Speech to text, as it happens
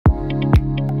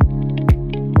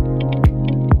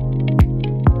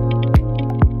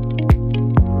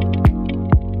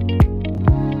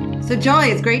So,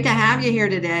 Joey, it's great to have you here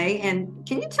today. And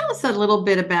can you tell us a little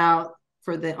bit about,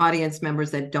 for the audience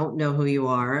members that don't know who you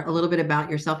are, a little bit about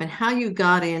yourself and how you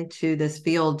got into this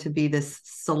field to be this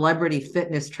celebrity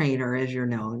fitness trainer, as you're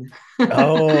known?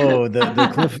 Oh,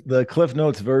 the Cliff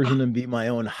Notes version and be my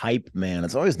own hype man.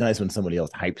 It's always nice when somebody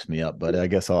else hypes me up, but I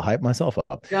guess I'll hype myself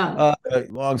up. Yeah.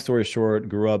 Long story short,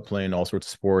 grew up playing all sorts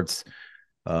of sports,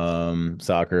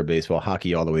 soccer, baseball,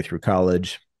 hockey, all the way through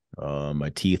college.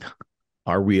 My teeth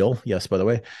are real, yes, by the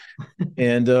way.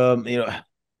 And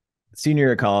senior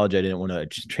year of college, I didn't want to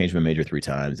change my major three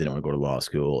times. Didn't want to go to law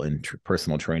school, and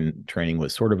personal training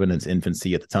was sort of in its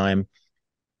infancy at the time.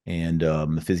 And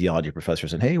the physiology professor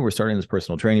said, "Hey, we're starting this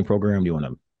personal training program. Do you want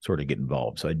to sort of get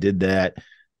involved?" So I did that,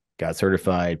 got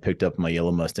certified, picked up my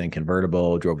yellow Mustang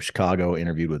convertible, drove to Chicago,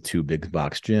 interviewed with two big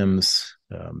box gyms,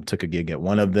 took a gig at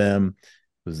one of them,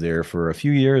 was there for a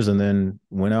few years, and then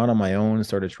went out on my own,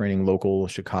 started training local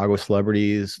Chicago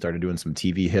celebrities, started doing some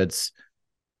TV hits,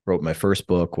 wrote my first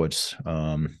book, which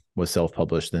was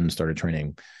self-published, then started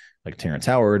training like Terrence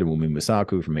Howard and Wumi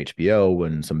Musaku from HBO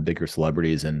and some bigger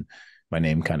celebrities. And my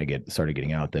name kind of started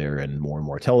getting out there and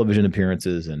more television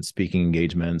appearances and speaking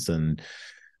engagements, and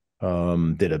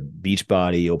did a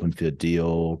Beachbody open fit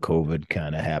deal. COVID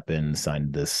kind of happened,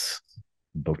 signed this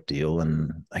book deal,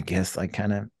 and I guess I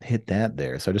kind of hit that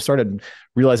there. So I just started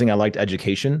realizing I liked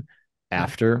education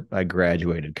after I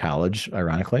graduated college,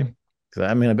 ironically. Because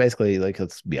I mean, I basically, like,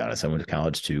 let's be honest, I went to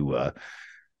college to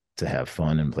have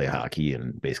fun and play hockey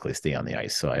and basically stay on the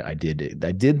ice. So I did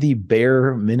the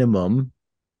bare minimum,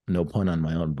 no pun on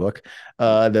my own book,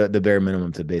 the bare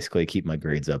minimum to basically keep my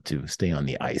grades up to stay on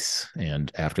the ice.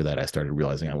 And after that, I started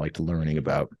realizing I liked learning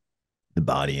about the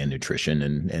body and nutrition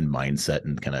and mindset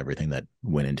and kind of everything that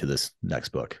went into this next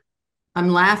book. I'm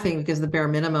laughing because the bare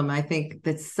minimum, I think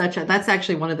that's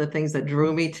actually one of the things that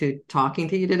drew me to talking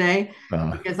to you today.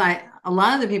 Uh, Because a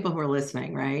lot of the people who are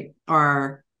listening, right,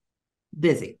 are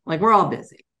busy. Like we're all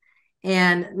busy.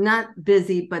 And not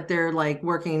busy, but they're like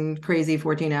working crazy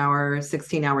 14-hour,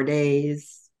 16-hour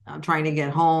days, trying to get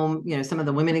home. Some of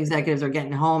the women executives are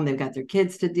getting home. They've got their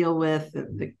kids to deal with.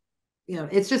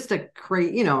 It's just a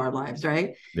crazy, our lives,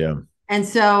 right? yeah, And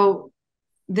so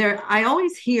I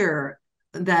always hear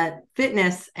that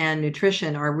fitness and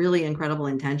nutrition are really incredible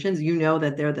intentions.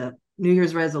 That they're the New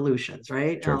Year's resolutions,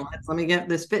 right? sure. Let me get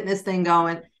this fitness thing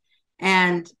going.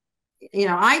 And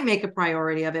I make a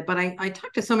priority of it, but I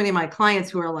talk to so many of my clients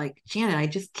who are like, Janet, I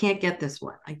just can't get this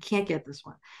one. I can't get this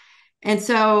one. And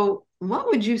so what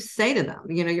would you say to them?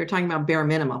 You're talking about bare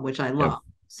minimum, which I Yeah. love.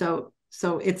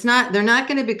 So they're not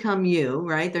going to become you,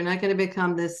 right? They're not going to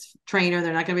become this trainer.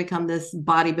 They're not going to become this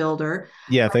bodybuilder.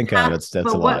 Yeah, thank God. That's a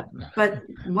lot. But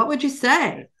what would you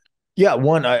say? Yeah,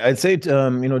 one, I'd say, do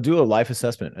a life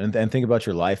assessment and think about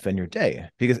your life and your day,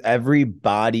 because every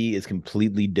body is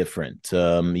completely different.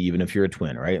 Even if you're a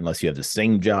twin, right? Unless you have the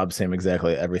same job, same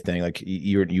exactly everything, like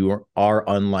you are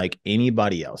unlike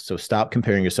anybody else. So stop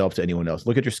comparing yourself to anyone else.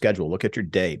 Look at your schedule, look at your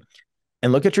day,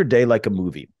 and look at your day like a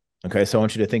movie. Okay. So I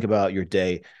want you to think about your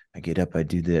day. I get up, I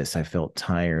do this. I felt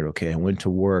tired. Okay. I went to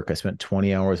work. I spent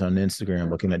 20 hours on Instagram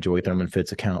looking at Joey Thurman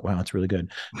Fit's account. Wow, it's really good.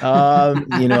 Like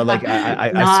Not.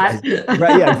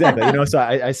 right. Yeah, exactly. So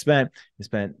I spent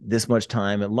this much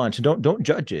time at lunch. Don't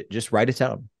judge it. Just write it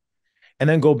down. And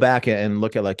then go back and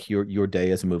look at like your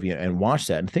day as a movie and watch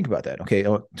that and think about that. Okay.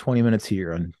 20 minutes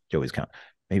here on Joey's account.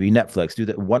 Maybe Netflix, do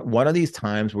that. One of these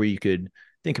times where you could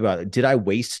think about it. Did I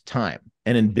waste time?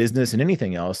 And in business and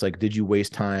anything else, like, did you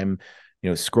waste time,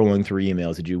 scrolling through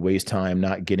emails? Did you waste time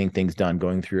not getting things done,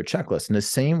 going through your checklist? In the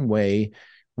same way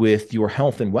with your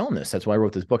health and wellness. That's why I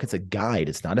wrote this book. It's a guide.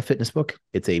 It's not a fitness book.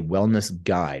 It's a wellness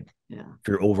guide Yeah.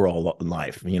 for your overall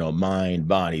life, mind,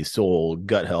 body, soul,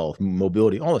 gut health,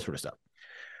 mobility, all this sort of stuff.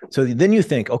 So then you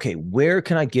think, okay, where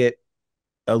can I get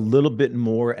a little bit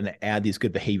more and add these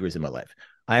good behaviors in my life?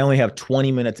 I only have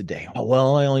 20 minutes a day. Oh,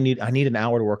 well, I need an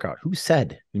hour to work out. Who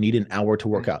said you need an hour to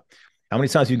work out? How many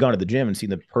times have you gone to the gym and seen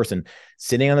the person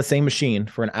sitting on the same machine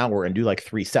for an hour and do like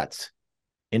 3 sets?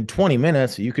 In 20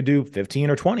 minutes, you could do 15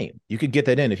 or 20. You could get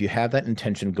that in if you have that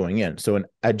intention going in. So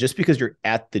just because you're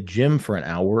at the gym for an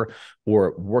hour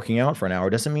or working out for an hour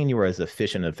doesn't mean you are as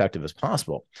efficient and effective as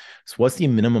possible. So what's the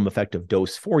minimum effective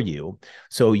dose for you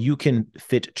so you can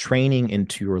fit training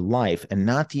into your life and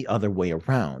not the other way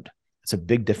around? It's a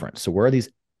big difference. So where are these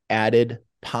added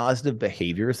positive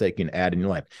behaviors that you can add in your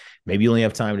life? Maybe you only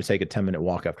have time to take a 10-minute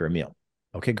walk after a meal.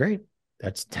 Okay, great.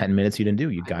 That's 10 minutes you didn't do.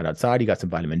 You got outside, you got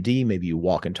some vitamin D, maybe you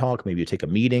walk and talk, maybe you take a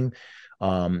meeting.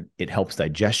 It helps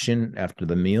digestion after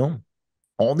the meal.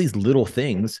 All these little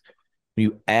things, when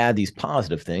you add these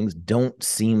positive things, don't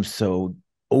seem so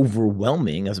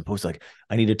overwhelming as opposed to like,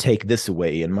 I need to take this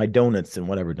away and my donuts and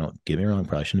whatever. Don't get me wrong,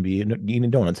 probably shouldn't be eating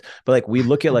donuts, but like we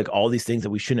look at like all these things that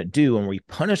we shouldn't do and we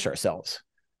punish ourselves.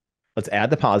 Let's add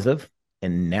the positive,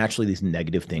 and naturally these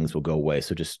negative things will go away.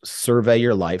 So just survey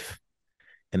your life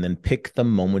and then pick the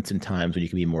moments and times when you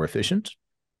can be more efficient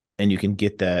and you can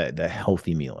get the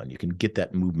healthy meal and you can get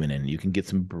that movement in, you can get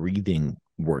some breathing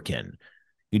work in.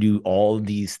 You do all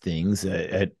these things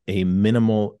at a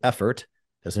minimal effort.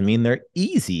 Doesn't mean they're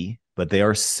easy, but they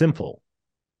are simple.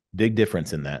 Big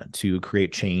difference in that to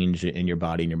create change in your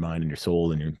body and your mind and your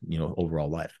soul and your overall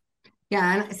life.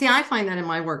 Yeah, and see, I find that in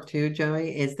my work too,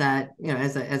 Joey, is that,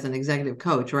 as an executive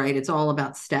coach, right? It's all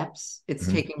about steps. It's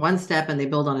taking one step and they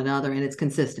build on another, and it's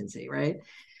consistency, right?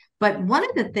 But one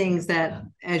of the things that,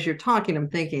 as you're talking, I'm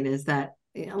thinking is that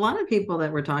a lot of people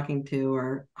that we're talking to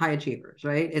are high achievers,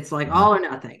 right? It's like all or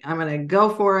nothing. I'm going to go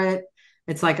for it.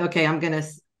 It's like, okay, I'm going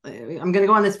to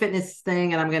go on this fitness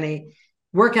thing and I'm going to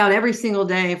work out every single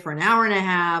day for an hour and a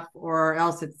half, or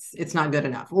else it's not good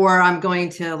enough. Or I'm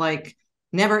going to like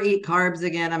never eat carbs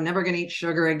again. I'm never going to eat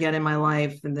sugar again in my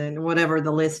life. And then whatever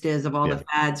the list is of all the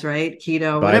fads, right?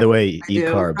 Keto. By the way, eat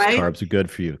carbs. Right? Carbs are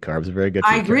good for you. Carbs are very good for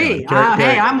I you. agree.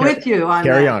 Hey, I'm with you on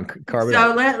carry that. on. Carb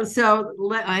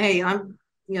Hey, I'm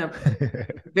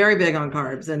very big on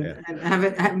carbs and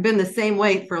haven't been the same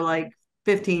weight for like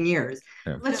 15 years.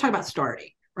 Yeah. Let's talk about starting,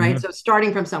 right? So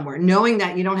starting from somewhere, knowing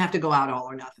that you don't have to go out all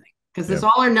or nothing. Because this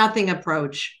all or nothing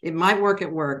approach, it might work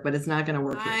at work, but it's not going to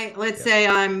work. Let's say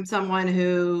I'm someone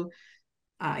who,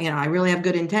 I really have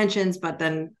good intentions, but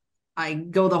then I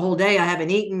go the whole day, I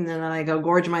haven't eaten, and then I go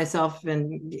gorge myself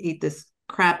and eat this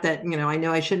crap that, I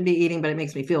know I shouldn't be eating, but it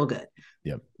makes me feel good.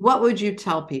 Yep. What would you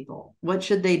tell people? What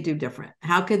should they do different?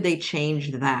 How could they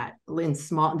change that in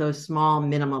those small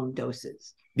minimum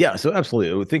doses? Yeah, so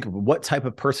absolutely. Think of what type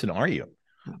of person are you?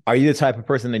 Are you the type of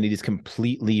person that needs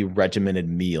completely regimented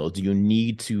meals? Do you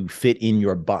need to fit in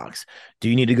your box? Do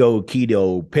you need to go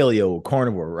keto, paleo,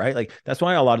 carnivore, right? Like that's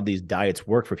why a lot of these diets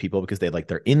work for people, because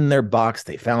they're in their box.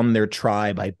 They found their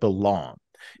tribe. I belong.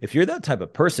 If you're that type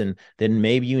of person, then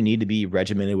maybe you need to be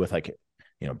regimented with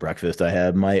breakfast, I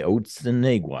have my oats and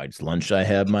egg whites. Lunch, I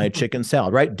have my chicken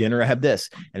salad, right? Dinner, I have this.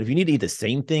 And if you need to eat the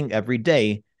same thing every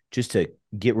day just to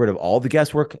get rid of all the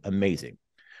guesswork, amazing.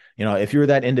 If you're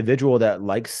that individual that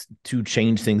likes to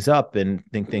change things up and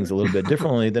think things a little bit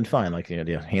differently, then fine. Like,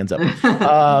 hands up.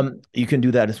 You can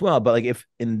do that as well. But like if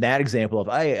in that example, if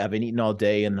I haven't eaten all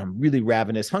day and I'm really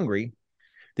ravenous hungry,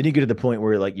 then you get to the point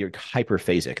where like you're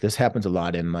hyperphasic. This happens a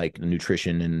lot in like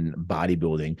nutrition and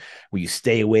bodybuilding, where you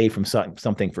stay away from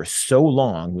something for so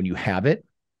long. When you have it,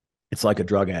 it's like a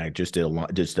drug addict just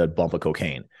a bump of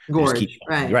cocaine. Gorge, just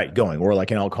keep going. Or like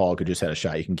an alcoholic who just had a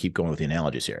shot. You can keep going with the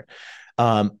analogies here.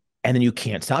 And then you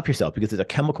can't stop yourself because it's a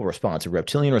chemical response, a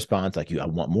reptilian response. Like I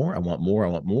want more, I want more, I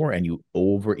want more. And you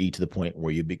overeat to the point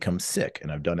where you become sick.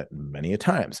 And I've done it many a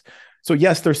times. So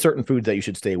yes, there's certain foods that you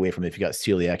should stay away from. If you got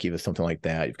celiac, you have something like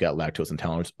that, you've got lactose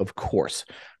intolerance, of course.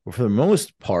 But for the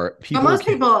most part,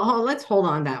 let's hold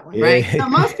on that one, right? So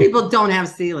most people don't have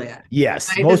celiac. Yes,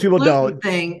 right? Most people don't.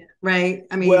 Thing, right?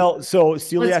 I mean, so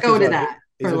celiac. Let's go to that.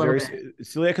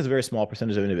 Celiac is a very small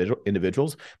percentage of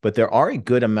individuals, but there are a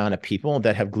good amount of people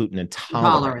that have gluten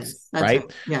intolerance, right?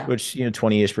 Yeah. Which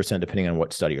 20-ish%, depending on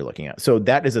what study you're looking at. So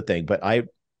that is a thing. But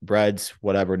breads,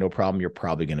 whatever, no problem. You're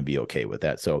probably going to be okay with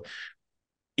that. So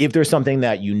if there's something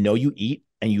that you eat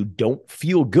and you don't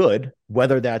feel good,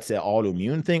 whether that's an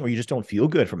autoimmune thing or you just don't feel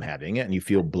good from having it and you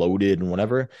feel bloated and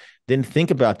whatever, then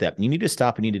think about that. You need to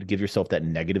stop and you need to give yourself that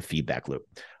negative feedback loop.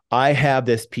 I have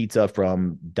this pizza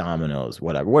from Domino's,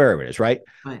 whatever, wherever it is, right?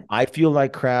 I feel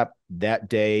like crap that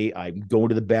day. I go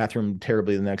to the bathroom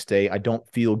terribly the next day. I don't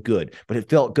feel good, but it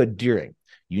felt good during.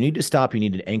 You need to stop. You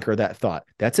need to anchor that thought.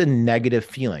 That's a negative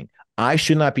feeling. I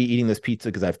should not be eating this pizza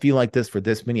because I feel like this for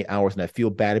this many hours and I feel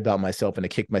bad about myself and I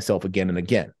kick myself again and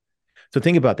again. So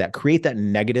think about that. Create that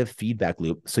negative feedback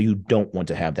loop so you don't want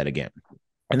to have that again.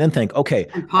 And then think, okay.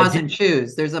 And pause and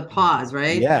choose. There's a pause,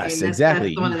 right? Yes,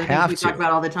 exactly. That's one of the things we talk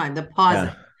about all the time, the pause.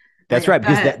 Yeah. That's right,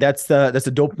 because that's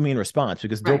the dopamine response,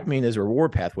 because dopamine is a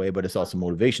reward pathway, but it's also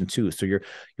motivation too. So you're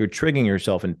triggering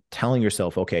yourself and telling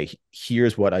yourself, okay,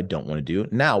 here's what I don't want to do.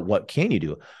 Now, what can you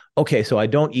do? Okay, so I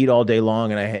don't eat all day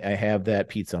long and I have that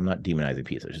pizza. I'm not demonizing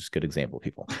pizza. It's just a good example,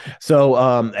 people. So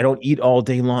I don't eat all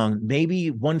day long.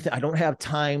 Maybe one thing, I don't have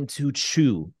time to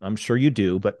chew. I'm sure you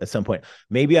do, but at some point,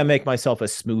 maybe I make myself a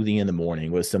smoothie in the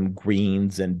morning with some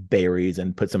greens and berries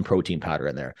and put some protein powder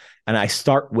in there. And I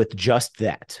start with just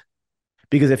that.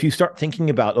 Because if you start thinking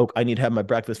about, oh, I need to have my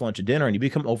breakfast, lunch, and dinner, and you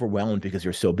become overwhelmed because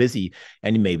you're so busy,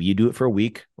 and maybe you do it for a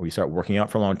week or you start working out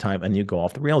for a long time and you go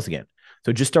off the rails again.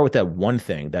 So just start with that one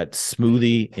thing, that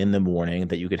smoothie in the morning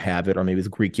that you could have it, or maybe it's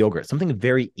Greek yogurt, something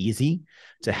very easy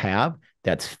to have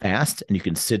that's fast. And you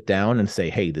can sit down and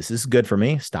say, hey, this is good for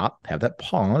me. Stop, have that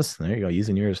pause. There you go,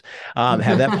 using yours.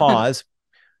 Have that pause,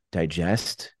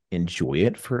 digest, enjoy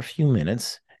it for a few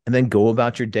minutes, and then go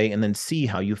about your day and then see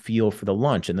how you feel for the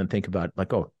lunch. And then think about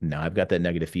like, oh, now I've got that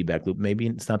negative feedback loop. Maybe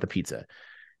it's not the pizza.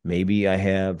 Maybe I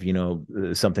have,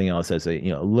 something else as a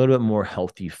little bit more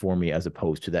healthy for me as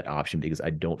opposed to that option because I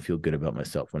don't feel good about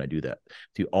myself when I do that.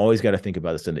 So you always got to think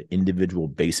about this on an individual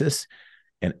basis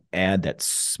and add that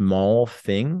small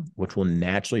thing, which will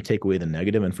naturally take away the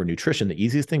negative. And for nutrition, the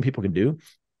easiest thing people can do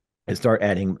is start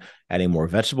adding more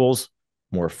vegetables,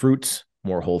 more fruits,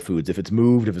 more whole foods. If it's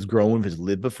moved, if it's grown, if it's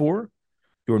lived before,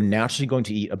 you're naturally going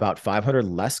to eat about 500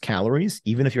 less calories,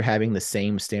 even if you're having the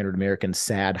same standard American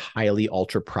sad, highly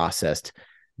ultra processed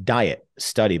diet.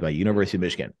 Study by University of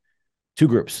Michigan. 2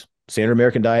 groups, standard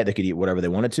American diet, they could eat whatever they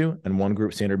wanted to, and 1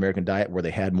 group, standard American diet, where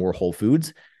they had more whole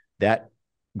foods. That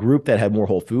group that had more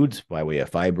whole foods by way of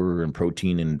fiber and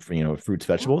protein and fruits,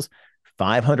 vegetables,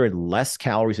 500 less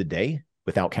calories a day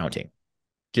without counting,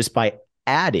 just by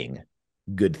adding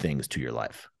good things to your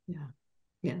life. Yeah.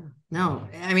 Yeah, no,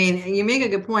 I mean, you make a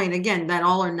good point. Again, that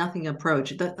all or nothing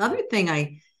approach. The other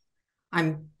thing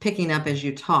I'm picking up as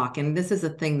you talk, and this is a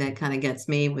thing that kind of gets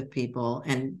me with people,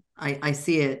 and I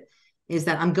see it, is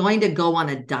that I'm going to go on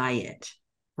a diet,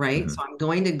 right? So I'm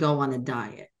going to go on a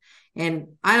diet. And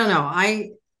I don't know,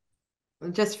 I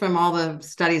just from all the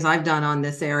studies I've done on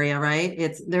this area, right?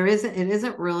 It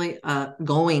isn't really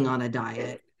going on a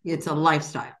diet. It's a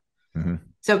lifestyle. Mm-hmm.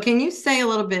 So can you say a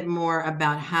little bit more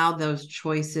about how those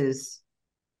choices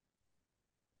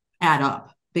add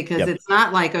up? Because it's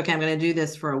not like, okay, I'm going to do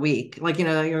this for a week. Like,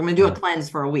 you're going to do a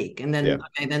cleanse for a week. And then,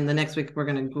 okay, then the next week we're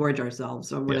going to gorge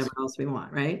ourselves or whatever else we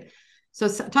want, right? So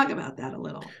talk about that a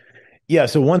little. Yeah.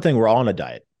 So one thing, we're all on a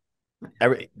diet.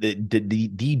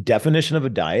 The definition of a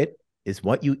diet is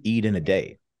what you eat in a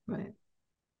day. Right.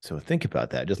 So think about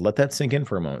that. Just let that sink in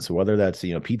for a moment. So whether that's,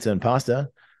 pizza and pasta,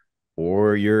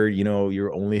 or you're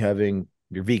vegan,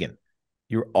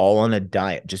 you're all on a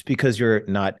diet. Just because you're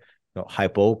not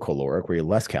hypocaloric, where you're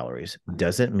less calories,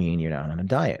 doesn't mean you're not on a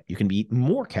diet. You can eat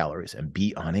more calories and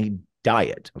be on a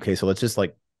diet. Okay. So let's just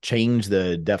change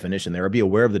the definition there, or be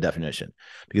aware of the definition,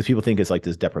 because people think it's like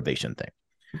this deprivation thing.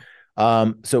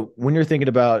 So when you're thinking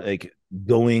about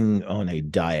going on a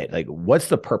diet, what's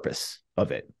the purpose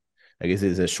of it? Is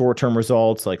it short-term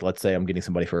results? Let's say I'm getting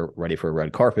somebody ready for a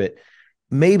red carpet.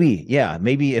 Maybe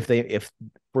if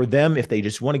they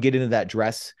just want to get into that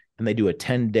dress and they do a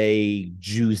 10-day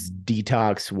juice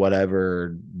detox,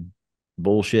 whatever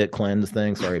bullshit cleanse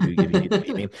thing. Sorry if you need to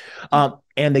beat me.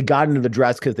 And they got into the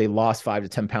dress because they lost 5 to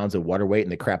 10 pounds of water weight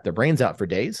and they crapped their brains out for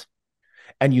days.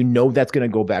 And that's going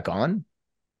to go back on.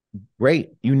 Great.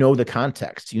 The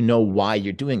context, why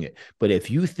you're doing it. But if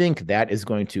you think that is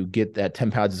going to get that 10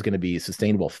 pounds is going to be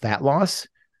sustainable fat loss,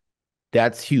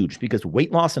 that's huge, because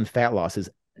weight loss and fat loss is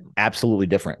absolutely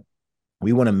different.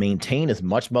 We want to maintain as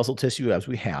much muscle tissue as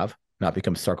we have, not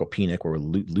become sarcopenic where we're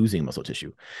losing muscle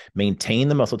tissue. Maintain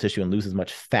the muscle tissue and lose as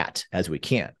much fat as we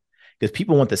can, because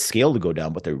people want the scale to go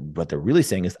down. But what they're really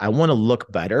saying is, I want to look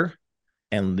better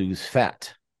and lose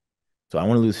fat. So I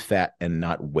want to lose fat and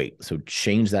not weight. So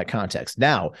change that context.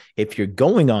 Now, if you're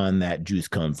going on that juice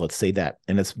cleanse, let's say that,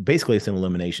 and it's an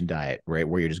elimination diet, right?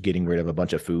 Where you're just getting rid of a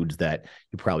bunch of foods that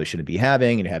you probably shouldn't be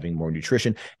having and having more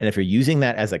nutrition. And if you're using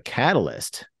that as a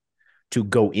catalyst to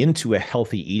go into a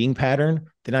healthy eating pattern,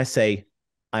 then I say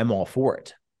I'm all for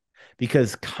it,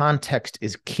 because context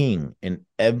is king in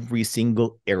every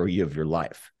single area of your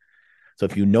life. So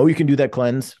if you can do that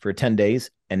cleanse for 10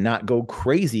 days and not go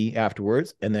crazy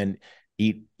afterwards, and then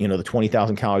eat, the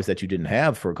 20,000 calories that you didn't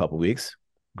have for a couple of weeks,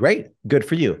 great, good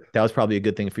for you. That was probably a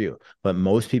good thing for you. But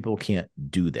most people can't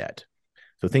do that.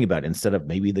 So think about it. Instead of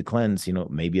maybe the cleanse,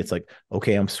 maybe it's like,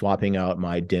 okay, I'm swapping out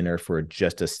my dinner for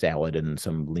just a salad and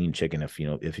some lean chicken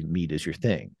if meat is your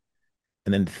thing.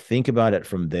 And then think about it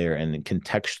from there, and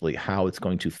contextually how it's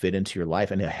going to fit into your life.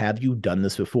 And have you done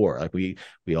this before? We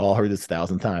all heard this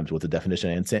 1,000 times. What's the definition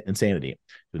of insanity?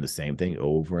 Doing the same thing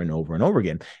over and over and over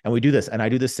again. And we do this, and I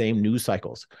do the same news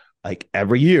cycles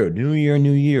every year, new year.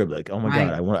 Oh my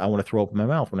God, I want to throw up in my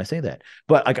mouth when I say that.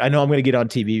 But I know I'm going to get on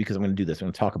TV because I'm going to do this. I'm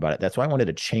going to talk about it. That's why I wanted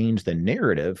to change the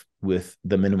narrative with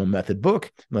the Minimum Method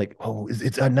book.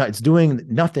 It's doing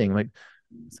nothing.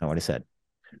 That's not what I said.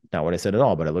 Not what I said at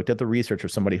all, but I looked at the research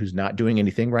of somebody who's not doing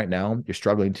anything right now. You're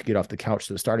struggling to get off the couch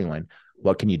to the starting line.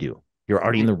 What can you do? You're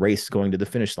already in the race going to the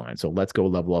finish line. So let's go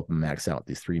level up and max out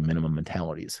these 3 minimum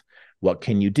mentalities. What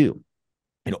can you do?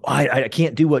 I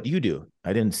can't do what you do.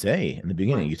 I didn't say in the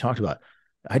beginning. You talked about,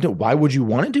 I don't, why would you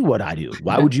want to do what I do?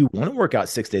 Why would you want to work out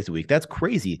 6 days a week? That's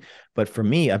crazy. But for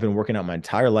me, I've been working out my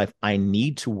entire life. I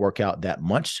need to work out that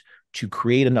much to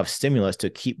create enough stimulus to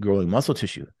keep growing muscle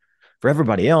tissue. For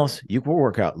everybody else, you can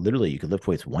work out literally, you could lift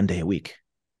weights 1 day a week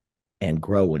and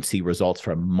grow and see results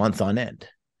for a month on end.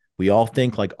 We all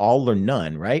think like all or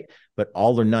none, right? But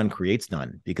all or none creates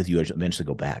none because you eventually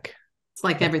go back. It's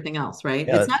like everything else, right?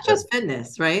 Yeah, It's not just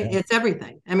fitness, right? yeah. It's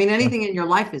everything. I mean, anything in your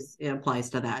life applies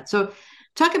to that. So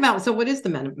talk about, so what is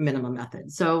the minimum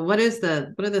method? So what are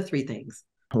the three things?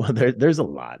 Well, there's a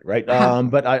lot, right?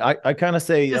 But I kind of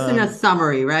say Just in a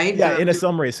summary, right? yeah, So in a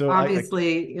summary. So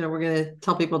obviously, we're going to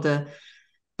tell people to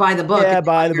buy the book. yeah,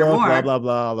 buy the book, blah blah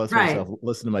blah, all that sort of Right. stuff.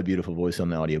 Listen to my beautiful voice on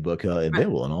the audiobook, Right.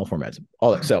 available in all formats.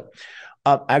 All that. So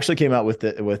I actually came out with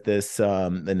this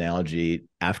analogy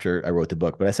after I wrote the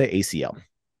book, but I say ACL: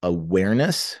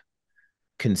 awareness,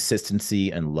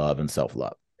 consistency, and love and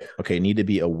self-love. Okay, you need to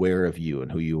be aware of you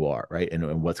and who you are, right?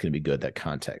 And what's going to be good, that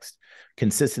context.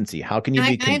 Consistency. How can you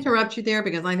Can I interrupt you there?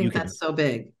 Because I think that's so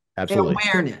big. Absolutely.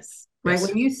 Awareness, right? Yes.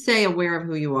 When you say aware of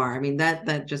who you are, I mean,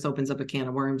 that just opens up a can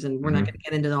of worms, and we're not going to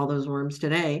get into all those worms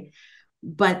today.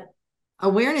 But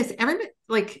awareness, everybody,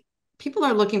 like, people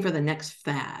are looking for the next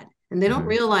fad, and they don't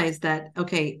realize that,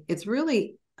 okay, it's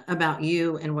really about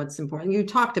you and what's important. You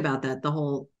talked about that, the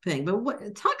whole thing,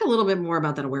 but talk a little bit more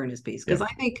about that awareness piece, because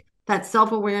I think that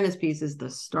self-awareness piece is the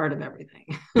start of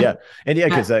everything. Yeah. And yeah,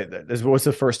 because this was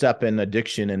the first step in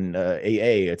addiction and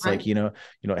AA. It's like,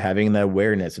 having the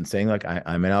awareness and saying like,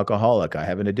 I'm an alcoholic, I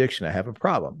have an addiction, I have a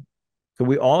problem. So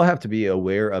we all have to be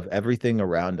aware of everything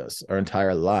around us our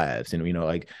entire lives. And,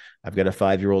 like, I've got a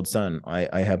 5-year-old son.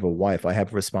 I have a wife. I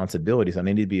have responsibilities. I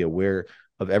need to be aware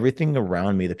of everything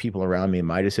around me, the people around me.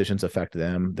 My decisions affect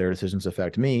them. Their decisions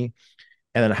affect me.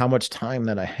 And then how much time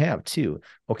that I have too.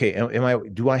 Okay,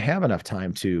 do I have enough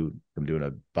time I'm doing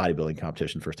a bodybuilding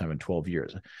competition first time in 12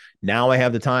 years. Now I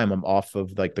have the time. I'm off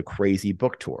of like the crazy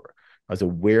book tour. I was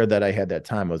aware that I had that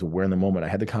time. I was aware in the moment. I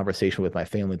had the conversation with my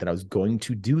family that I was going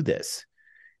to do this,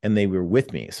 and they were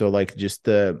with me. So like just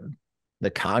the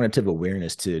cognitive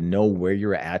awareness to know where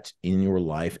you're at in your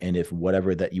life, and if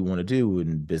whatever that you want to do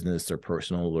in business or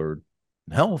personal or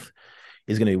health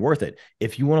is going to be worth it.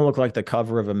 If you want to look like the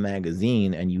cover of a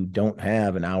magazine and you don't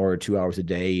have an hour or 2 hours a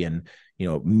day and,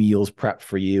 meals prepped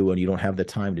for you and you don't have the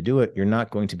time to do it, you're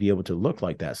not going to be able to look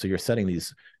like that. So you're setting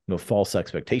these, false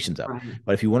expectations up. Right.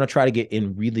 But if you want to try to get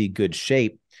in really good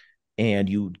shape and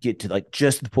you get to like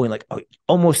just the point, like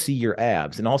almost see your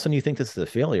abs, and all of a sudden you think this is a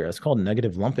failure, it's called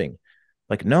negative lumping.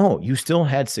 Like, no, you still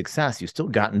had success. You still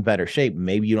got in better shape.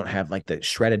 Maybe you don't have like the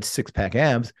shredded 6-pack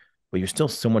abs, but you're still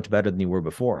so much better than you were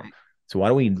before. Right. So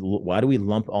why do we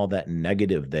lump all that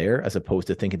negative there, as opposed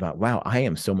to thinking about, wow, I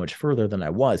am so much further than I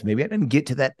was. Maybe I didn't get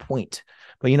to that point,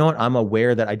 but you know what? I'm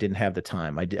aware that I didn't have the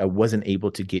time. I wasn't able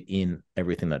to get in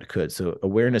everything that I could. So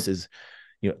awareness is,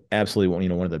 absolutely,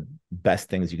 one of the best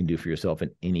things you can do for yourself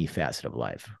in any facet of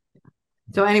life.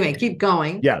 So anyway, keep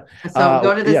going. Yeah. So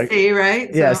go to the C,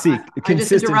 right? Yeah. So I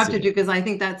just interrupted you because I I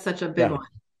think that's such a big one.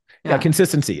 Yeah,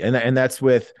 consistency, and that's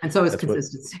with, and so is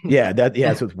consistency.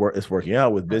 That's what it's working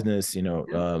out with business. We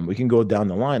can go down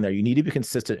the line there. You need to be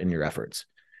consistent in your efforts,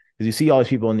 because you see all these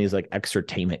people in these like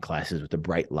exertainment classes with the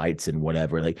bright lights and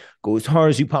whatever. Like, go as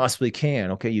hard as you possibly can.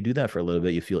 Okay, you do that for a little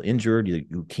bit, you feel injured,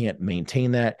 you can't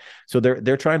maintain that. So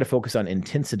they're trying to focus on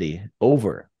intensity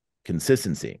over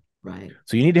consistency. Right.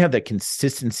 So you need to have that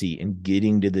consistency in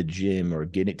getting to the gym or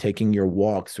taking your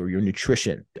walks or your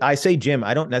nutrition. I say gym,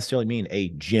 I don't necessarily mean a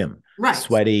gym. Right.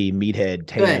 Sweaty, meathead,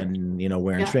 tan,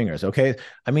 wearing stringers. Okay.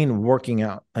 I mean, working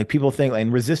out. Like, people think,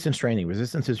 and resistance training,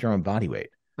 resistance is your own body weight.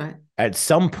 Right. At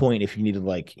some point, if you need to,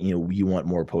 like, you want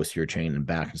more posterior chain and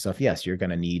back and stuff, yes, you're going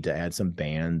to need to add some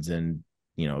bands and,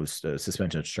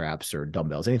 suspension straps or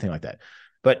dumbbells, anything like that.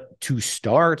 But to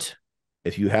start,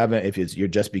 if you're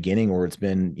just beginning, or it's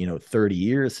been, 30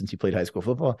 years since you played high school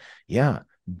football,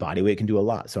 body weight can do a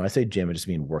lot. So I say gym, I just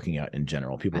mean working out in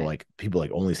general. People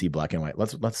only see black and white.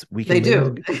 Let's live in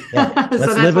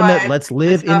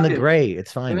the gray.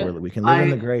 It's fine. We can live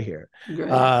in the gray here.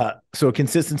 So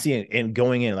consistency and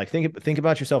going in, like, think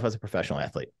about yourself as a professional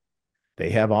athlete.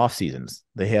 They have off seasons,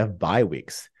 they have bye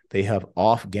weeks, they have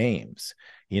off games.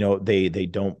 They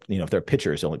don't, if they're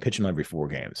pitchers, only pitching every 4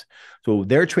 games. So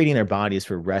they're treating their bodies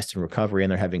for rest and recovery,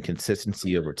 and they're having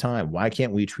consistency over time. Why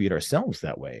can't we treat ourselves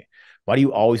that way? Why do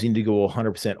you always need to go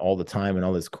 100% all the time and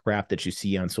all this crap that you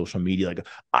see on social media? Like,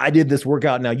 I did this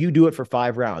workout. Now you do it for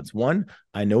 5 rounds. One,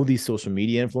 I know these social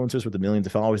media influencers with the millions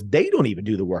of followers, they don't even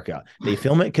do the workout. They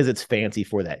film it because it's fancy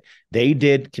for that. They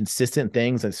did consistent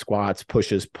things like squats,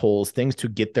 pushes, pulls, things to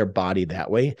get their body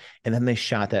that way. And then they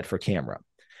shot that for camera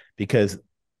because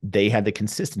they had the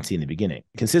consistency in the beginning.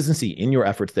 Consistency in your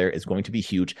efforts there is going to be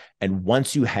huge. And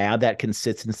once you have that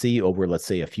consistency over, let's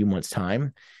say, a few months'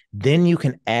 time, then you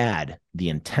can add the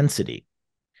intensity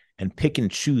and pick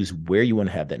and choose where you want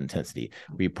to have that intensity,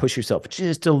 where you push yourself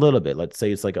just a little bit. Let's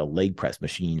say it's like a leg press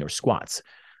machine or squats.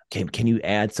 Can you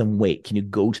add some weight? Can you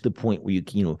go to the point where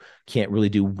you can't really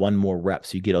do one more rep,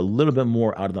 so you get a little bit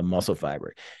more out of the muscle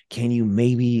fiber? Can you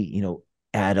maybe,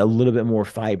 add a little bit more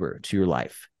fiber to your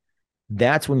life?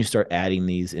 That's when you start adding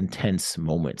these intense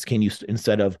moments. Can you,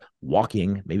 instead of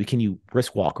walking, maybe can you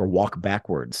brisk walk or walk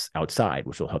backwards outside,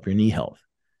 which will help your knee health?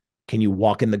 Can you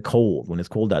walk in the cold when it's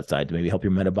cold outside to maybe help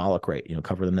your metabolic rate,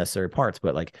 cover the necessary parts,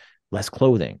 but like less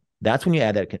clothing? That's when you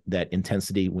add that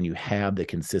intensity, when you have the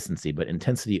consistency. But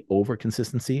intensity over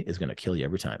consistency is going to kill you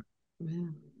every time. Yeah,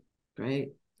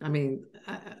 great. I mean,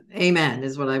 amen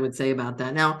is what I would say about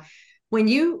that. Now, when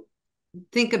you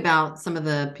think about some of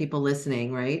the people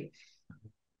listening, right?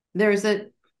 There's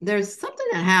something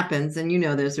that happens, and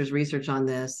there's research on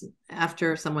this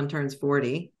after someone turns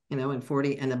 40, and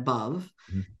 40 and above,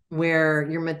 where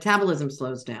your metabolism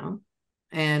slows down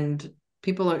and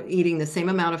people are eating the same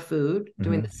amount of food,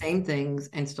 doing the same things,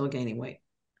 and still gaining weight.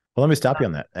 Well, let me stop you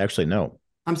on that. Actually, no.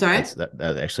 I'm sorry?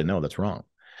 Actually, no, that's wrong.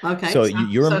 Okay. So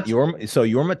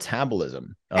your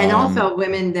metabolism. And also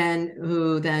women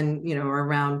who are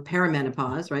around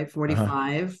perimenopause, right?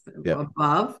 45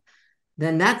 above.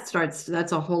 Then that's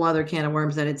a whole other can of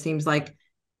worms that it seems like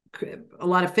a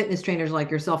lot of fitness trainers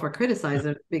like yourself are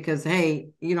criticizing because, hey,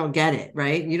 you don't get it,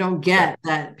 right? You don't get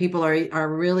that people are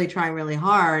really trying really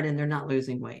hard and they're not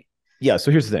losing weight. Yeah.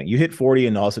 So here's the thing. You hit 40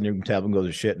 and all of a sudden your metabolism goes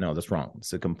to shit. No, that's wrong.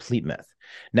 It's a complete myth.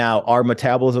 Now, our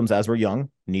metabolisms as we're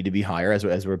young need to be higher as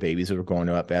we're babies, as we're growing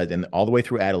up, and all the way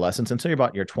through adolescence until you're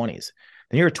about your 20s.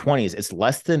 In your 20s, it's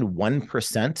less than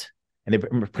 1%, and it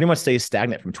pretty much stays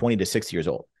stagnant from 20 to 60 years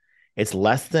old. It's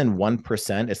less than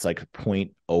 1%. It's like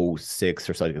 0.06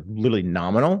 or something, literally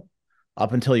nominal,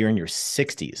 up until you're in your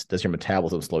 60s. Does your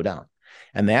metabolism slow down?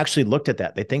 And they actually looked at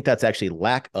that. They think that's actually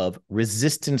lack of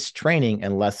resistance training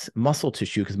and less muscle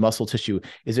tissue, because muscle tissue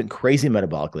isn't crazy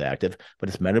metabolically active, but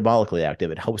it's metabolically active.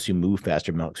 It helps you move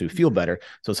faster, makes you feel better.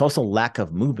 So it's also lack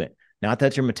of movement. Not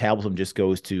that your metabolism just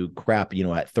goes to crap,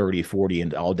 at 30, 40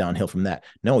 and all downhill from that.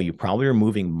 No, you probably are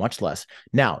moving much less.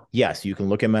 Now, yes, you can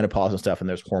look at menopause and stuff, and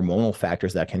there's hormonal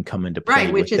factors that can come into play.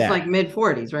 Right, which is like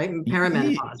mid-40s, right?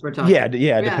 Perimenopause, we're talking. Yeah,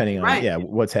 depending on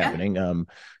what's happening.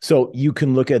 So you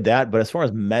can look at that, but as far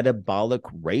as metabolic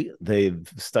rate,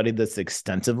 they've studied this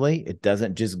extensively. It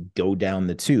doesn't just go down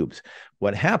the tubes.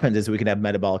 What happens is we can have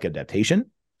metabolic adaptation,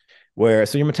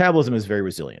 so your metabolism is very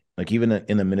resilient. Like even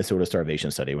in the Minnesota starvation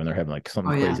study, when they're having like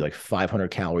something crazy, like 500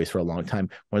 calories for a long time,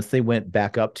 once they went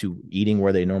back up to eating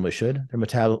where they normally should, their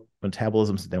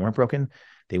metabolisms, they weren't broken.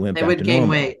 They went back to gain normal.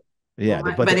 Weight. Yeah.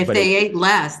 But if they ate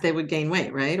less, they would gain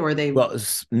weight, right? Or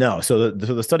no. So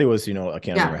the study was, I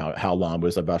can't remember how long, but it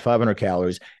was about 500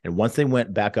 calories. And once they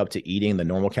went back up to eating the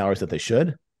normal calories that they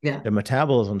should, their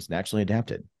metabolisms naturally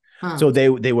adapted. So they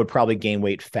would probably gain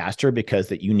weight faster because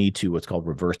that you need to what's called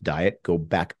reverse diet, go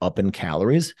back up in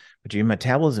calories, but your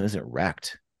metabolism isn't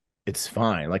wrecked. It's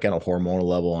fine. Like on a hormonal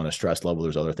level, on a stress level,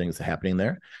 there's other things happening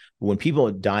there. But when people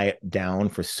diet down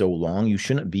for so long, you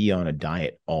shouldn't be on a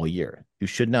diet all year. You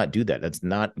should not do that. That's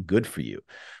not good for you.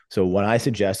 So what I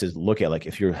suggest is look at, like,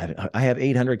 if I have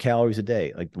 800 calories a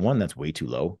day, like one, that's way too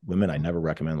low. Women, I never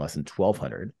recommend less than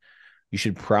 1,200. You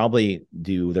should probably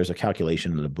there's a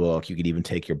calculation in the book. You could even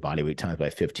take your body weight times by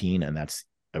 15, and that's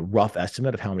a rough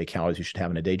estimate of how many calories you should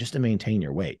have in a day just to maintain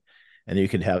your weight. And then you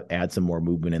could add some more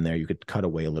movement in there. You could cut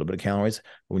away a little bit of calories.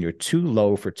 But when you're too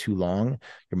low for too long,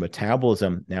 your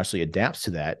metabolism naturally adapts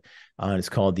to that. And it's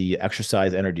called the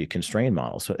exercise energy constrained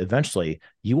model. So eventually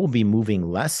you will be moving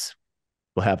less.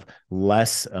 We'll have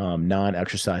less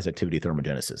non-exercise activity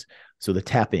thermogenesis. So the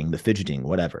tapping, the fidgeting,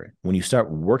 whatever. When you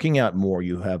start working out more,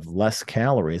 you have less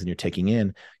calories and you're taking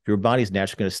in, your body's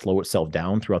naturally going to slow itself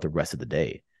down throughout the rest of the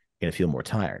day. You're going to feel more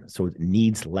tired. So it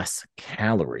needs less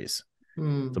calories.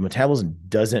 So metabolism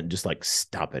doesn't just like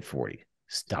stop at 40,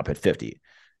 stop at 50.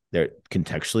 They're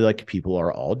contextually, like, people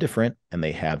are all different and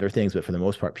they have their things, but for the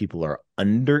most part, people are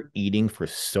under eating for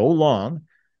so long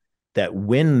that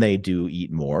when they do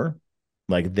eat more,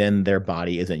 like, then their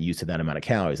body isn't used to that amount of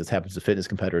calories. This happens to fitness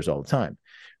competitors all the time.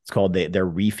 It's called their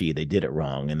refeed. They did it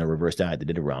wrong. And the reverse diet, they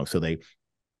did it wrong. So they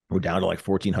were down to like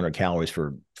 1,400 calories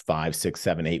for 5, 6,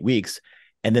 7, 8 weeks.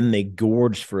 And then they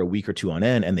gorged for a week or two on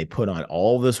end, and they put on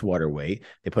all this water weight.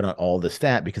 They put on all this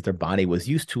fat because their body was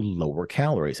used to lower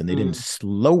calories, and they didn't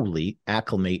slowly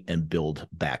acclimate and build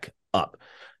back up.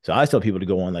 So I always tell people to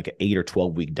go on like an 8 or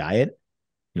 12 week diet.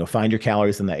 Find your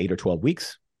calories in that 8 or 12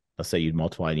 weeks. Let's say you'd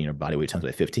multiply your body weight times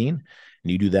by 15,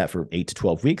 and you do that for 8 to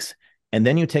 12 weeks. And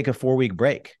then you take a 4-week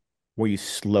break where you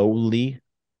slowly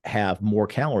have more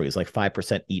calories, like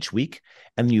 5% each week.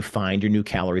 And then you find your new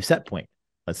calorie set point.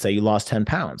 Let's say you lost 10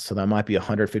 pounds. So that might be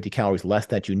 150 calories less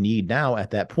that you need now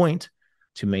at that point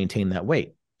to maintain that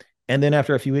weight. And then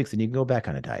after a few weeks, then you can go back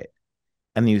on a diet.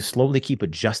 And then you slowly keep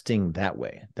adjusting that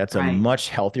way. That's a much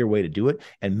healthier way to do it.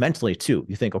 And mentally too,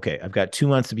 you think, okay, I've got 2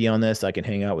 months to be on this. I can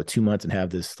hang out with 2 months and have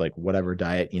this like whatever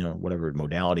diet, whatever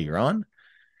modality you're on.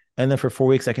 And then for 4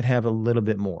 weeks, I can have a little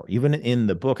bit more. Even in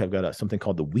the book, I've got something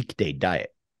called the weekday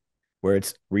diet, where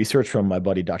it's research from my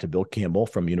buddy, Dr. Bill Campbell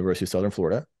from University of Southern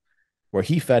Florida, where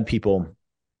he fed people,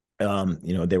 they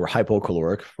were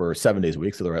hypocaloric for 7 days a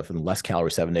week. So they're having less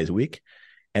calories 7 days a week.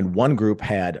 And one group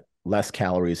had less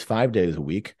calories 5 days a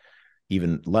week,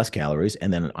 even less calories.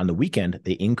 And then on the weekend,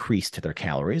 they increased their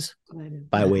calories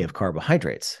by way of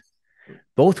carbohydrates.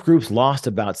 Both groups lost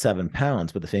about 7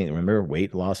 pounds, but the thing, remember,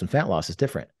 weight loss and fat loss is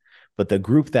different. But the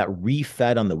group that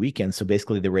refed on the weekend, so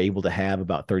basically they were able to have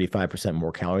about 35%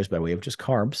 more calories by way of just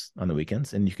carbs on the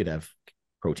weekends, and you could have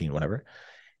protein, whatever.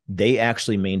 They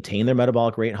actually maintained their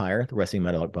metabolic rate higher, the resting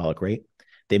metabolic rate.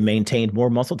 They maintained more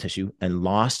muscle tissue and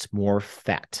lost more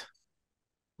fat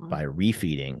by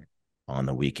refeeding on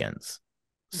the weekends.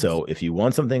 So if you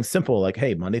want something simple, like,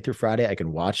 hey, Monday through Friday, I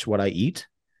can watch what I eat.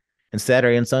 And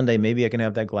Saturday and Sunday, maybe I can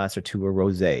have that glass or two of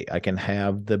rosé. I can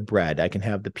have the bread. I can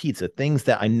have the pizza, things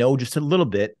that I know just a little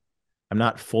bit. I'm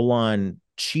not full on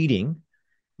cheating,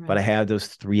 but I have those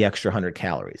 3 extra 100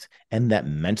 calories. And that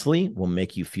mentally will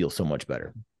make you feel so much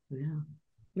better.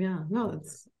 Yeah. No,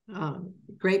 it's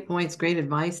great points, great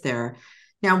advice there.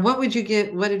 Now, what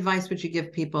advice would you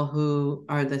give people who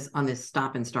are on this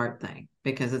stop and start thing?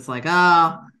 Because it's like,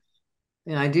 I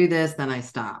do this, then I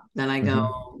stop. Then I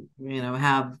go,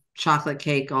 have chocolate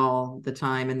cake all the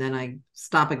time. And then I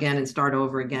stop again and start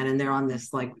over again. And they're on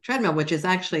this like treadmill, which is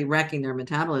actually wrecking their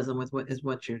metabolism with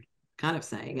what you're kind of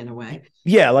saying in a way.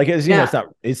 Yeah. Like, it's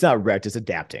not wrecked, it's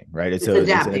adapting, right? It's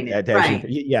adapting. Right.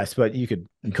 Yes, but you could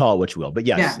call it what you will, but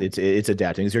yes, it's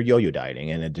adapting. It's your yo-yo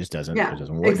dieting, and it just doesn't work.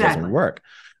 Exactly. It doesn't work.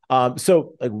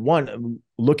 So like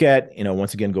look at,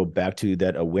 once again, go back to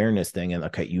that awareness thing, and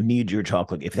okay, you need your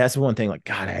chocolate. If that's the one thing, like,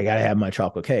 God, I got to have my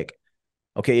chocolate cake.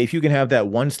 Okay. If you can have that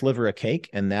one sliver of cake,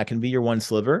 and that can be your one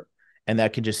sliver, and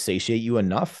that can just satiate you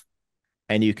enough,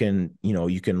 and you can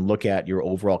look at your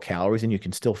overall calories, and you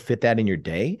can still fit that in your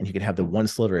day, and you can have the one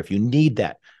sliver if you need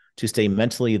that to stay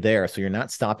mentally there. So you're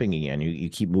not stopping again. You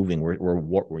keep moving. We're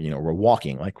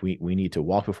walking. Like we need to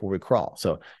walk before we crawl.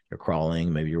 So you're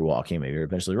crawling, maybe you're walking, maybe you're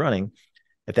eventually running.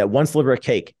 If that one sliver of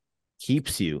cake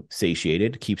keeps you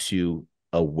satiated, keeps you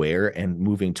aware and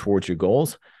moving towards your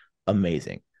goals,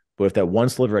 amazing. But if that one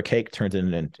sliver of cake turns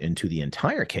into the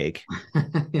entire cake,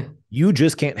 you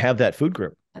just can't have that food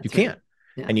group. You can't.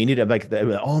 Yeah. And you need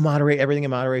to moderate everything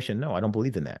in moderation. No, I don't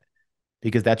believe in that,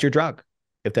 because that's your drug.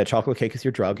 If that chocolate cake is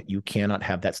your drug, you cannot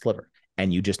have that sliver.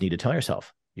 And you just need to tell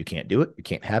yourself, you can't do it. You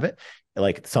can't have it.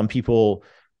 Like some people,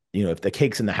 if the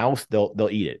cake's in the house, they'll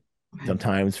eat it. Right.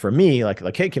 Sometimes for me, like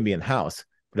the cake can be in the house,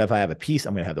 but if I have a piece,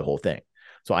 I'm going to have the whole thing.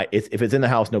 So if it's in the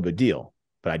house, no big deal,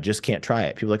 but I just can't try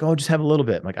it. People are like, oh, just have a little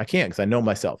bit. I'm like, I can't, because I know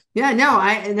myself. Yeah, no,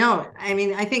 I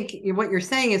mean, I think what you're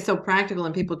saying is so practical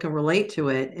and people can relate to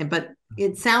it. But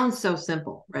it sounds so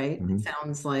simple, right? Mm-hmm. It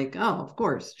sounds like, oh, of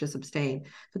course, just abstain.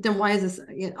 But then why is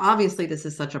this? Obviously, this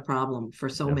is such a problem for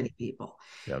so many people.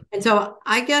 Yep. And so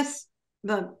I guess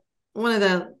one of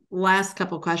the last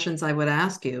couple of questions I would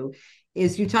ask you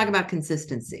is, you talk about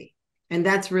consistency, and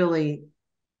that's really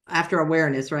after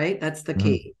awareness, right? That's the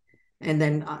key. Mm-hmm. And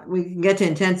then we can get to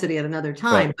intensity at another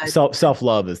time. Well, but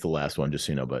self-love is the last one, just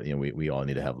so you know. But we all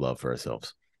need to have love for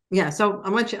ourselves. Yeah. So I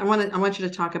want you to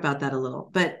talk about that a little,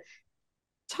 but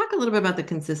talk a little bit about the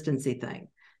consistency thing.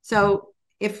 So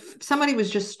if somebody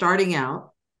was just starting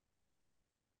out,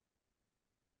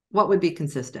 what would be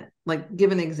consistent? Like,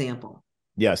 give an example.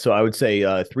 Yeah. So I would say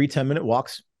 3 10-minute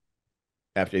walks.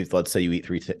 After, let's say you eat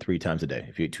three times a day.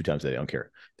 If you eat 2 times a day, I don't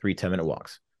care. 3 10-minute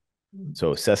walks.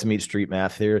 So Sesame Street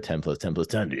math here, 10 plus 10 plus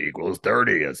 10 equals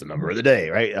 30. That's the number of the day,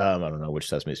 right? I don't know which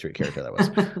Sesame Street character that was.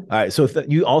 All right. So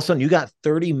you all of a sudden you got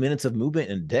 30 minutes of movement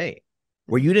in a day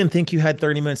where you didn't think you had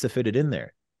 30 minutes to fit it in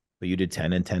there, but you did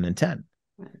 10 and 10 and 10.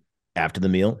 Right. After the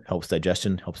meal, helps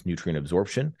digestion, helps nutrient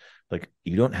absorption. Like,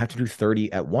 you don't have to do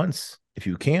 30 at once. If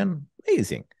you can,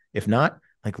 amazing. If not,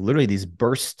 like literally these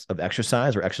bursts of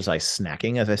exercise or exercise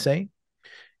snacking, as I say,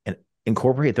 and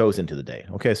incorporate those into the day.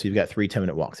 Okay. So you've got 3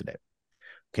 10-minute walks a day.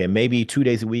 Okay. Maybe 2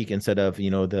 days a week instead of,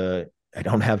 I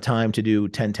don't have time to do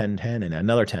 10 10 10 and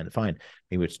another 10. Fine.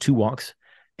 Maybe it's 2 walks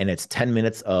and it's 10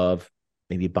 minutes of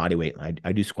maybe body weight.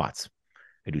 I do squats.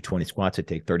 I do 20 squats. I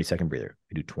take 30-second breather.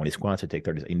 I do 20 squats. I take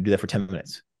 30. You can do that for 10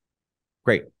 minutes.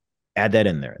 Great. Add that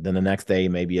in there. Then the next day,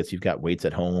 maybe it's you've got weights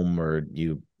at home or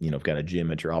you've got a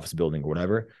gym at your office building or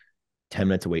whatever. 10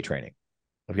 minutes of weight training.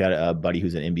 I've got a buddy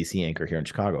who's an NBC anchor here in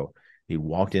Chicago. He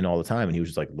walked in all the time and he was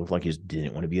just like, looked like he just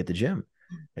didn't want to be at the gym.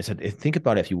 I said, think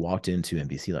about it, if you walked into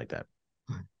NBC like that,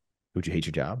 would you hate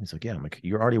your job? He's like, yeah. I'm like,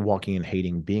 you're already walking in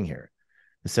hating being here.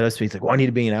 Instead of he's like, well, I need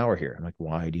to be an hour here. I'm like,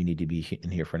 why do you need to be in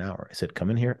here for an hour? I said, come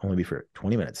in here, only be for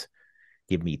 20 minutes.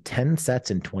 Give me 10 sets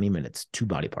in 20 minutes, 2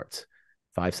 body parts,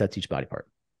 5 sets each body part.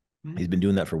 He's been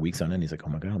doing that for weeks on end. He's like, oh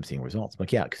my God, I'm seeing results. I'm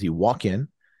like, yeah, because you walk in,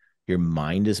 your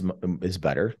mind is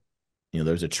better.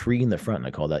 There's a tree in the front, and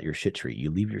I call that your shit tree. You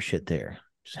leave your shit there,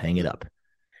 just hang it up,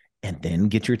 and then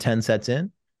get your 10 sets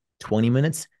in, 20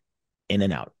 minutes in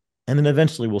and out. And then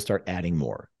eventually we'll start adding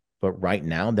more. But right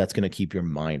now, that's going to keep your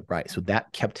mind right. So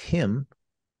that kept him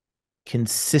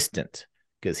consistent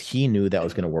because he knew that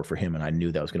was going to work for him. And I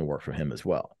knew that was going to work for him as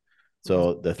well.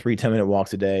 So the 3 10-minute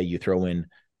walks a day, you throw in,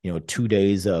 2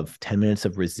 days of 10 minutes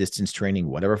of resistance training,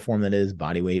 whatever form that is,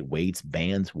 body weight, weights,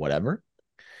 bands, whatever.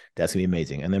 That's going to be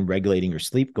amazing. And then regulating your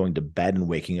sleep, going to bed and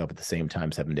waking up at the same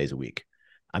time 7 days a week.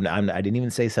 I didn't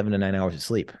even say 7 to 9 hours of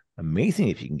sleep. Amazing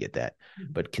if you can get that.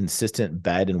 But consistent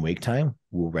bed and wake time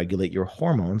will regulate your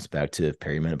hormones back to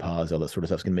perimenopause. All that sort of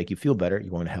stuff is going to make you feel better. You're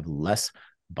going to have less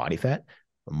body fat,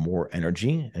 more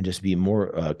energy, and just be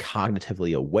more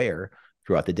cognitively aware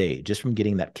throughout the day, just from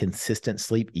getting that consistent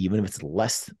sleep, even if it's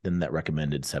less than that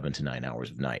recommended 7 to 9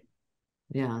 hours of night.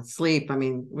 Yeah, sleep. I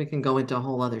mean, we can go into a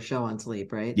whole other show on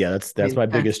sleep, right? Yeah, that's my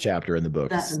biggest chapter in the book.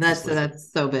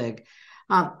 That's so big.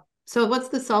 So what's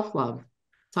the self-love?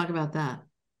 Talk about that.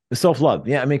 The self-love.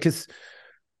 Yeah, I mean, because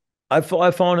I've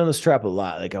fallen in this trap a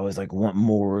lot. Like I was like want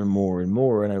more and more and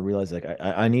more, and I realized like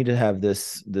I need to have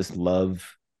this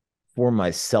love for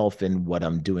myself in what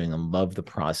I'm doing, and love the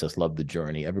process, love the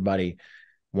journey. Everybody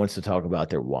wants to talk about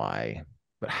their why,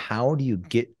 but how do you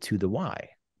get to the why?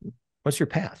 What's your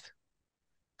path?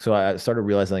 So I started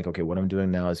realizing like, okay, what I'm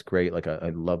doing now is great. Like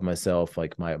I love myself.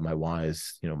 Like my why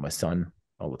is, my son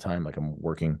all the time. Like I'm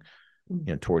working,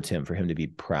 towards him for him to be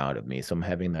proud of me. So I'm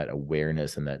having that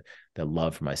awareness and that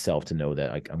love for myself to know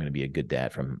that I'm going to be a good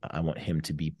dad. I want him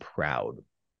to be proud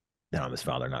that I'm his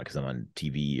father, not because I'm on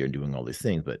TV or doing all these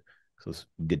things, but so it's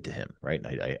good to him, right?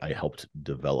 I helped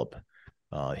develop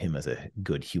him as a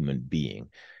good human being.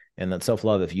 And that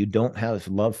self-love, if you don't have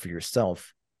love for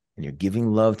yourself and you're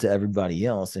giving love to everybody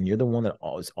else, and you're the one that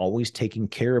is always taking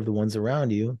care of the ones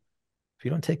around you, if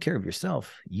you don't take care of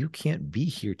yourself, you can't be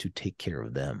here to take care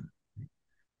of them.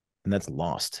 And that's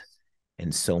lost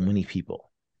in so many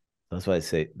people. That's why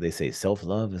they say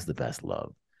self-love is the best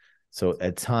love. So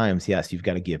at times, yes, you've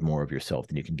got to give more of yourself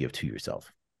than you can give to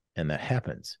yourself. And that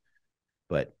happens.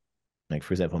 But like,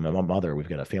 for example, my mother, we've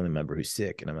got a family member who's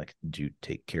sick. And I'm like, do you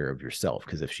take care of yourself?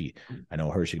 Because if I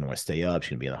know her, she's going to want to stay up.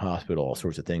 She's going to be in the hospital, all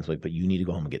sorts of things. Like, but you need to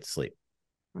go home and get to sleep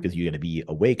because you got to be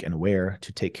awake and aware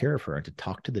to take care of her and to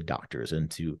talk to the doctors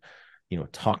and to,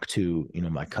 talk to,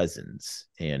 my cousins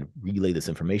and relay this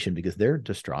information because they're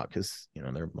distraught because,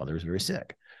 their mother is very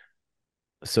sick.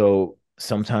 So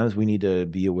sometimes we need to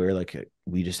be aware, like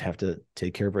we just have to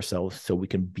take care of ourselves so we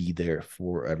can be there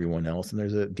for everyone else. And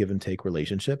there's a give and take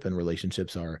relationship, and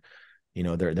relationships are,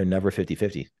 they're never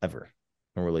 50-50 ever.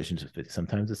 No relationships 50.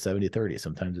 Sometimes it's 70-30.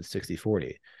 Sometimes it's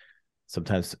 60-40.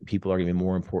 Sometimes people are going to be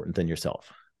more important than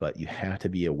yourself, but you have to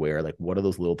be aware, like what are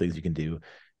those little things you can do?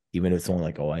 Even if it's only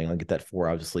like, oh, I'm going to get that 4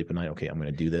 hours of sleep a night. Okay, I'm going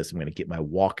to do this. I'm going to get my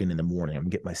walk in the morning. I'm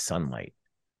going to get my sunlight.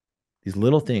 These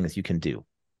little things you can do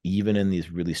even in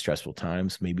these really stressful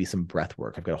times. Maybe some breath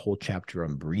work. I've got a whole chapter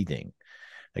on breathing.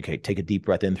 Okay, take a deep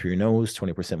breath in through your nose,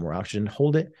 20% more oxygen,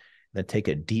 hold it, then take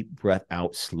a deep breath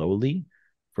out slowly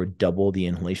for double the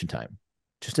inhalation time.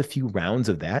 Just a few rounds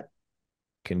of that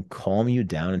can calm you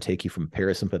down and take you from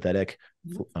parasympathetic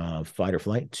fight or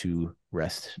flight to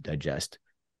rest, digest,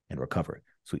 and recover.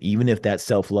 So even if that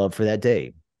self-love for that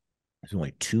day is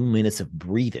only 2 minutes of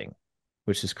breathing,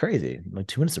 which is crazy, like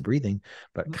 2 minutes of breathing,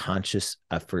 but conscious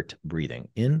effort breathing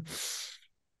in,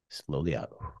 slowly out.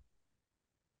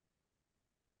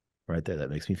 Right there,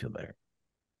 that makes me feel better.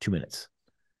 2 minutes.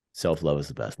 Self-love is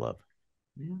the best love.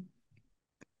 Yeah.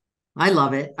 I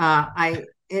love it.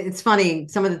 it's funny.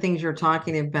 Some of the things you're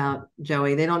talking about,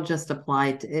 Joey, they don't just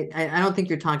apply to, I don't think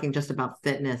you're talking just about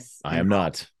fitness I and am health.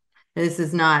 not. This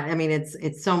is not, I mean,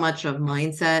 it's so much of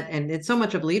mindset and it's so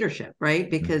much of leadership, right?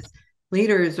 Because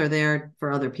leaders are there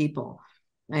for other people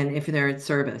and if they're at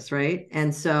service, right?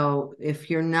 And so if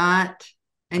you're not,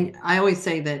 and I always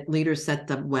say that leaders set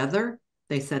the weather,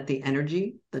 they set the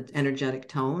energy, the energetic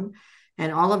tone,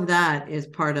 and all of that is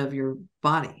part of your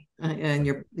body and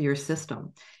your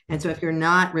system. And so if you're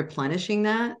not replenishing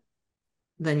that,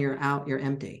 then you're out, you're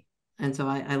empty. And so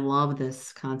I love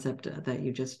this concept that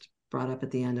you just brought up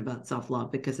at the end about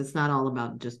self-love because it's not all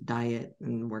about just diet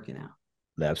and working out.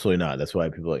 Absolutely not. That's why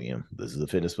people are like, this is a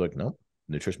fitness book. Nope.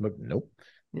 Nutrition book. Nope.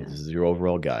 Yeah. This is your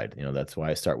overall guide. That's why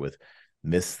I start with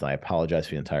myths. I apologize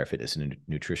for the entire fitness and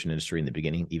nutrition industry in the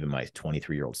beginning, even my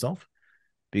 23-year-old self,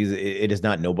 because it is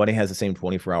not, nobody has the same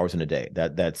 24 hours in a day.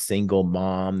 That single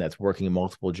mom that's working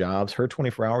multiple jobs, her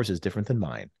 24 hours is different than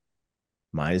mine.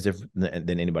 Mine is different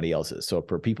than anybody else's. So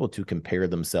for people to compare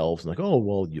themselves like, oh,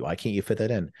 well, why can't you fit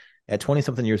that in? At 20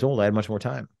 something years old, I had much more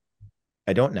time.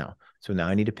 I don't now. So now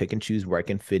I need to pick and choose where I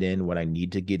can fit in, what I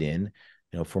need to get in,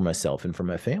 for myself and for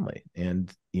my family.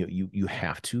 And you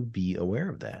have to be aware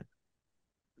of that.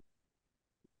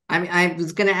 I mean, I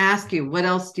was going to ask you, what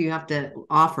else do you have to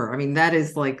offer? I mean, that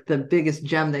is like the biggest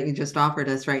gem that you just offered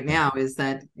us right now is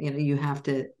that, you have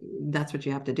to, that's what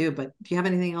you have to do. But do you have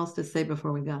anything else to say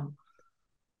before we go?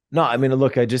 No, I mean,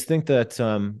 look, I just think that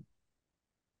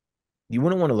you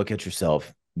wouldn't want to look at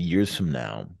yourself years from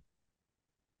now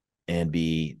and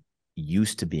be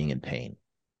used to being in pain,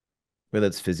 whether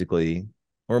that's physically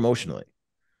or emotionally.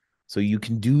 So you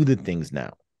can do the things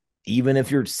now, even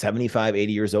if you're 75,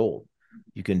 80 years old,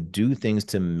 you can do things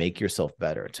to make yourself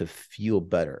better, to feel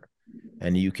better.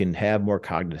 And you can have more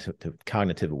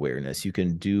cognitive awareness. You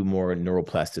can do more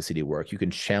neuroplasticity work. You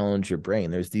can challenge your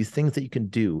brain. There's these things that you can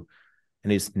do,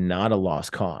 and it's not a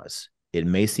lost cause. It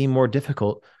may seem more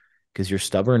difficult because you're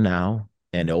stubborn now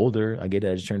and older. I get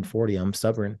it. I just turned 40. I'm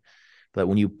stubborn. But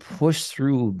when you push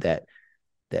through that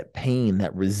pain,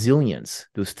 that resilience,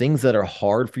 those things that are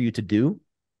hard for you to do,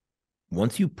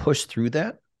 once you push through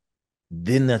that,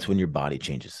 then that's when your body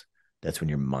changes. That's when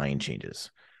your mind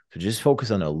changes. So just focus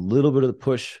on a little bit of the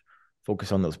push,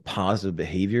 focus on those positive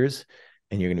behaviors,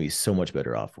 and you're going to be so much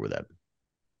better off for that.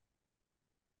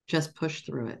 Just push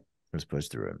through it. Just push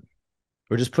through it.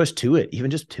 Or just push to it.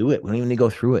 Even just to it. We don't even need to go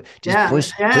through it. Just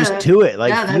push to it.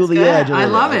 Like feel the edge. I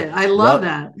love it. I love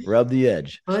that. Rub the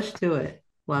edge. Push to it.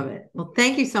 Love it. Well,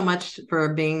 thank you so much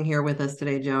for being here with us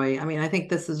today, Joey. I mean, I think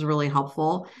this is really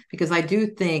helpful because I do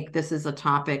think this is a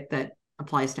topic that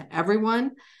applies to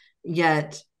everyone,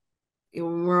 yet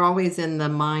we're always in the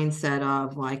mindset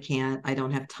of, well, I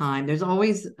don't have time. There's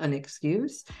always an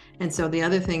excuse. And so the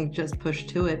other thing, just push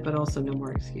to it, but also no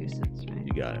more excuses, right?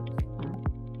 You got it.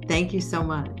 Thank you so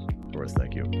much. Of course,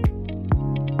 thank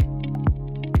you.